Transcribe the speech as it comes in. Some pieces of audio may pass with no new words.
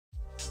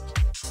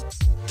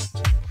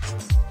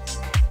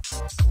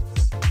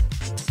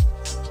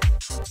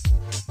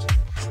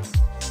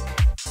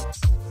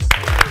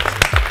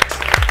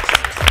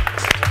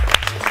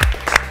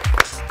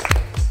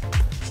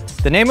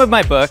The name of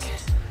my book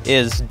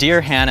is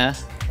Dear Hannah,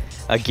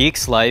 A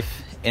Geek's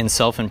Life in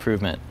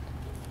Self-Improvement.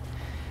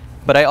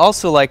 But I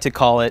also like to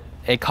call it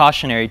a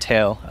cautionary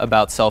tale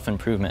about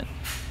self-improvement.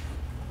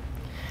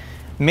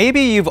 Maybe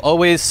you've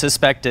always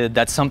suspected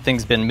that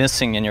something's been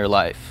missing in your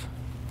life.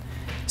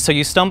 So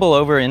you stumble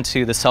over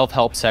into the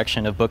self-help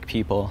section of Book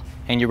People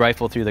and you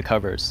rifle through the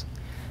covers.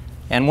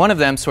 And one of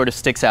them sort of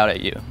sticks out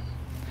at you.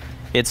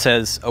 It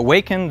says,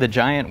 "Awaken the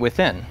giant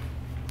within."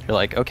 You're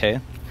like, okay,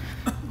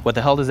 what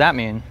the hell does that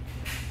mean?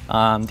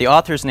 The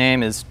author's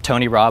name is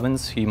Tony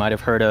Robbins, who you might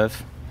have heard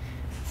of.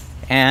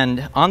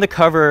 And on the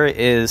cover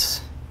is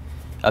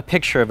a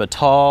picture of a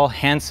tall,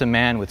 handsome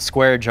man with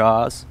square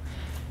jaws.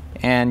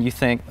 And you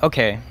think,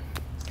 okay,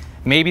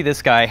 maybe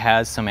this guy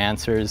has some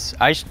answers.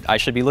 I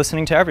should be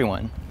listening to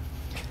everyone.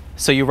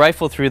 So you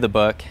rifle through the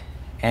book,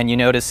 and you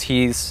notice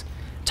he's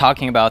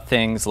talking about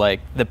things like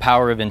the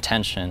power of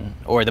intention,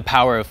 or the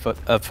power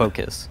of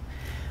focus,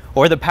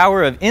 or the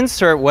power of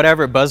insert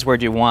whatever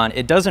buzzword you want.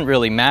 It doesn't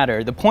really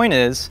matter. The point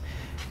is,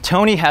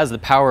 Tony has the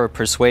power of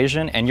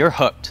persuasion, and you're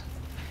hooked.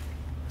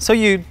 So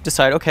you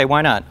decide, okay,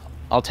 why not?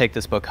 I'll take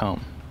this book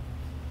home.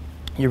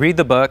 You read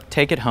the book,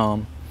 take it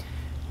home,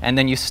 and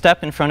then you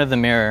step in front of the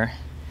mirror,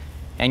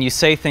 and you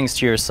say things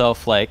to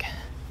yourself like,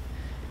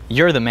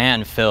 "You're the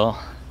man, Phil.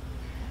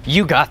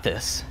 You got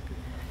this.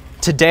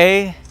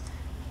 Today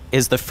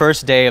is the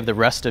first day of the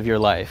rest of your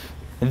life.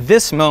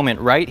 This moment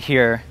right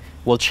here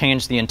will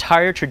change the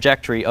entire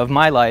trajectory of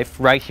my life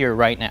right here,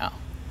 right now."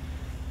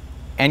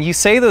 And you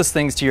say those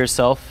things to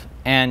yourself,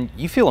 and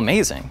you feel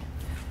amazing.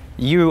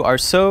 You are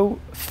so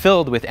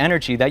filled with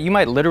energy that you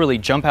might literally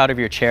jump out of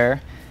your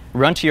chair,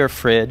 run to your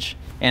fridge,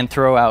 and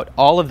throw out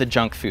all of the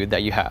junk food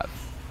that you have.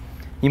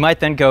 You might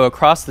then go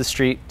across the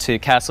street to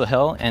Castle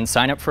Hill and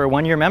sign up for a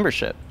one-year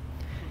membership.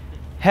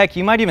 Heck,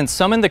 you might even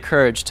summon the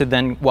courage to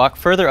then walk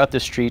further up the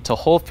street to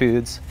Whole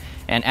Foods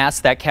and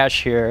ask that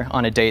cashier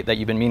on a date that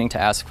you've been meaning to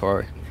ask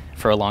for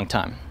a long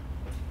time.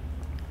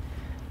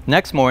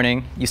 Next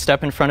morning, you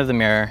step in front of the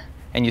mirror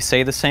and you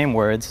say the same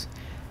words,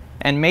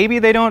 and maybe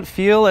they don't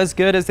feel as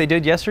good as they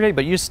did yesterday,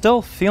 but you're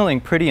still feeling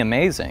pretty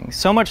amazing.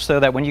 So much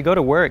so that when you go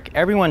to work,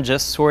 everyone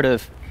just sort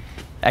of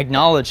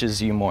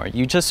acknowledges you more.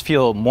 You just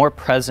feel more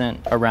present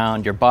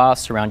around your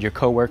boss, around your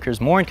coworkers,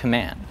 more in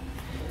command.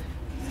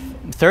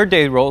 Third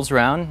day rolls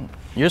around,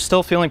 you're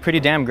still feeling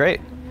pretty damn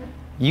great.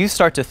 You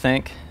start to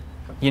think,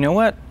 you know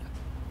what?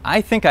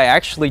 I think I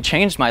actually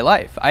changed my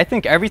life. I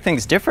think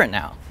everything's different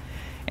now.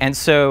 And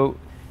so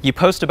you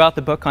post about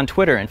the book on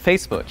Twitter and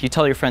Facebook. You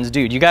tell your friends,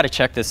 dude, you got to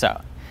check this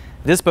out.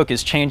 This book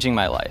is changing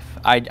my life.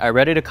 I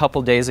read it a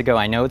couple days ago.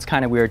 I know it's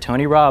kind of weird,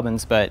 Tony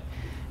Robbins, but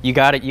you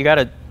got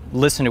to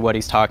listen to what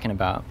he's talking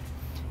about.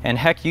 And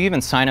heck, you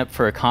even sign up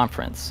for a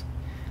conference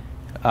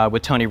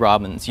with Tony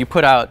Robbins. You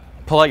pull out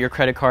your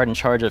credit card and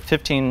charge of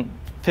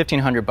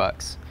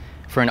 $1,500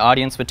 for an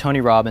audience with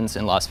Tony Robbins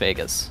in Las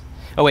Vegas.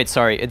 Oh wait,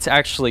 sorry, it's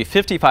actually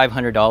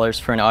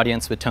 $5,500 for an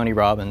audience with Tony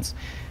Robbins.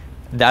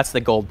 That's the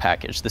gold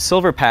package. The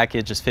silver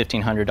package is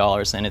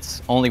 $1,500, and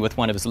it's only with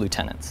one of his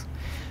lieutenants.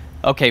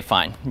 Okay,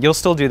 fine. You'll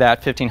still do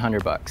that,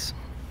 $1,500.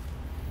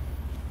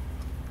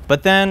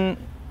 But then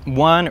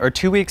 1 or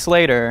 2 weeks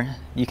later,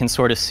 you can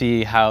sort of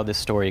see how this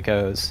story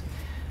goes.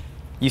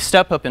 You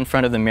step up in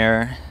front of the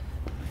mirror,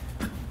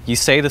 you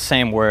say the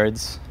same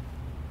words,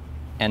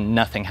 and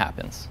nothing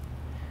happens.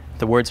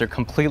 The words are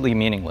completely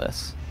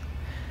meaningless.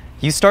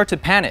 You start to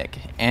panic,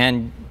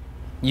 and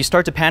you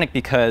start to panic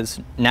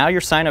because now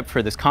you're signed up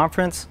for this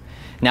conference,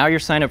 now you're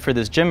signed up for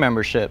this gym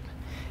membership,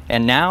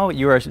 and now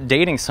you are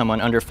dating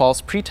someone under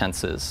false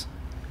pretenses.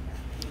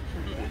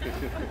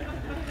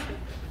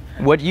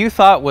 What you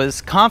thought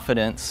was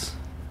confidence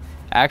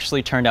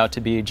actually turned out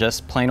to be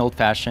just plain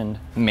old-fashioned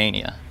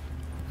mania.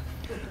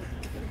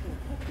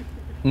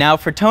 Now,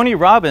 for Tony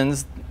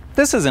Robbins,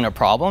 this isn't a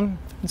problem.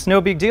 It's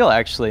no big deal,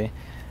 actually.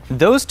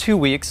 Those 2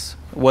 weeks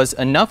was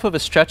enough of a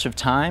stretch of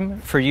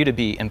time for you to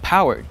be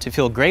empowered, to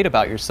feel great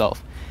about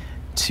yourself,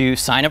 to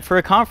sign up for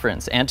a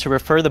conference, and to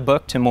refer the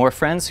book to more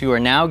friends who are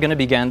now going to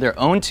begin their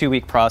own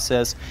 2-week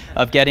process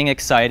of getting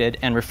excited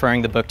and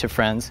referring the book to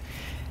friends.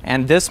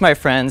 And this, my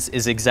friends,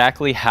 is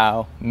exactly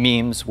how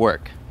memes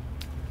work.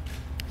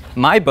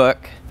 My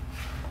book,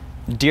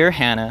 Dear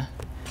Hannah,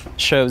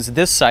 shows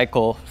this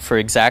cycle for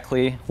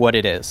exactly what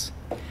it is.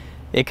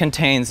 It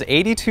contains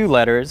 82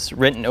 letters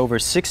written over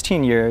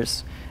 16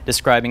 years,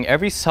 describing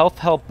every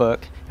self-help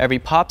book, every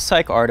pop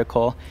psych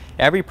article,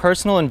 every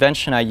personal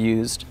invention I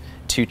used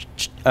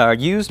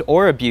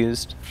or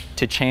abused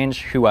to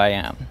change who I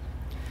am.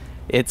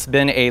 It's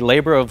been a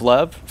labor of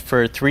love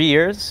for 3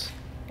 years,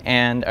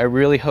 and I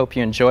really hope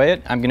you enjoy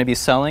it. I'm going to be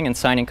selling and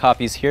signing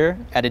copies here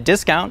at a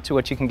discount to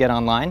what you can get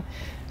online,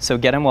 so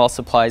get them while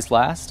supplies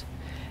last.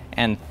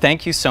 And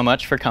thank you so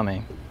much for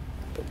coming.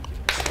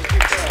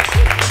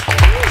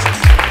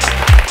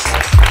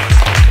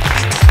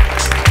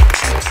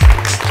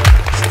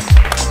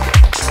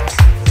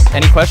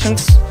 Any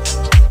questions?